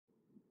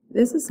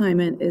This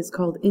assignment is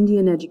called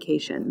Indian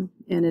Education,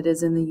 and it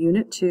is in the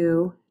Unit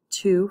 2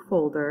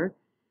 folder,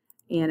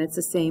 and it's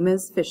the same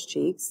as Fish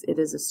Cheeks. It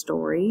is a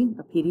story,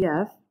 a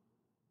PDF,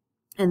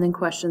 and then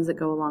questions that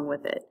go along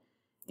with it.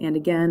 And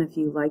again, if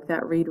you like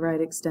that read-write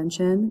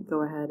extension,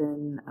 go ahead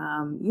and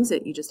use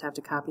it. You just have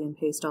to copy and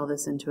paste all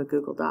this into a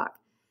Google Doc.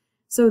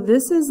 So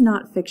this is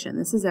not fiction.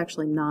 This is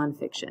actually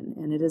nonfiction,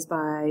 and it is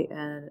by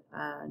a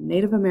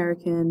Native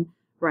American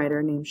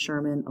writer named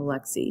Sherman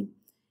Alexie.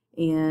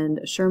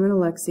 And Sherman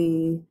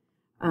Alexie,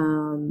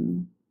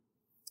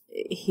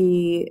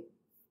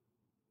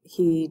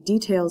 he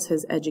details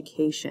his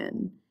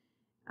education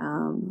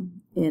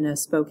in a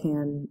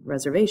Spokane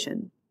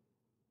reservation.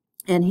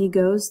 And he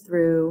goes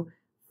through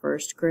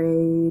first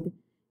grade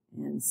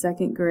and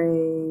second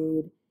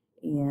grade,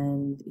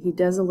 and he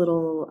does a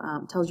little,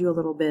 tells you a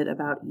little bit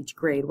about each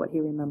grade, what he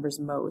remembers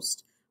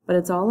most. But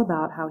it's all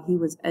about how he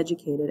was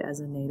educated as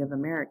a Native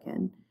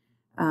American.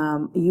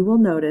 You will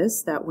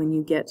notice that when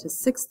you get to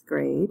 6th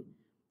grade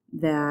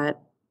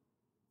that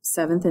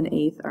 7th and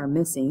 8th are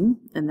missing,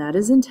 and that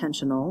is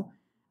intentional.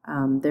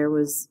 There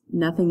was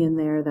nothing in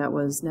there that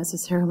was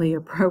necessarily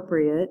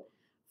appropriate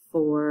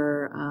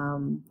for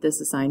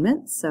this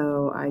assignment,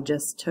 so I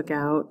just took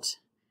out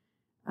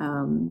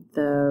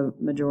the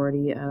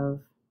majority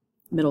of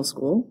middle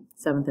school,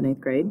 7th and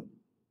 8th grade.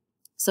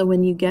 So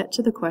when you get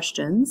to the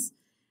questions,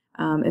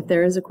 if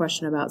there is a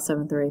question about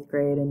 7th or 8th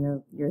grade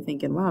and you're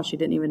thinking, wow, she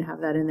didn't even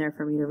have that in there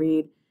for me to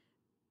read,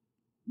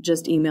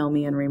 just email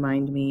me and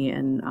remind me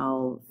and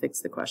I'll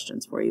fix the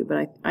questions for you.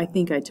 But I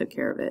think I took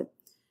care of it.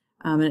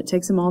 And it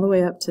takes him all the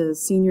way up to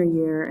senior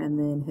year and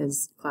then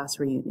his class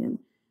reunion.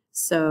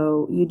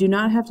 So you do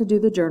not have to do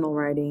the journal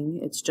writing.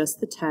 It's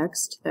just the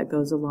text that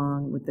goes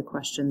along with the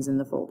questions in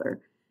the folder.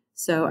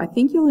 So I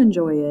think you'll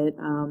enjoy it.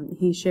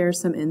 He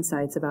shares some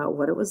insights about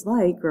what it was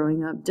like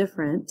growing up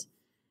different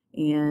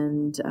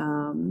and,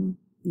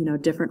 you know,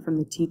 different from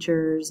the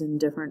teachers and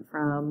different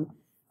from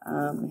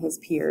his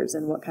peers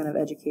and what kind of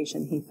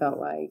education he felt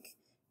like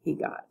he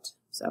got.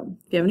 So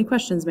if you have any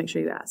questions, make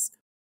sure you ask.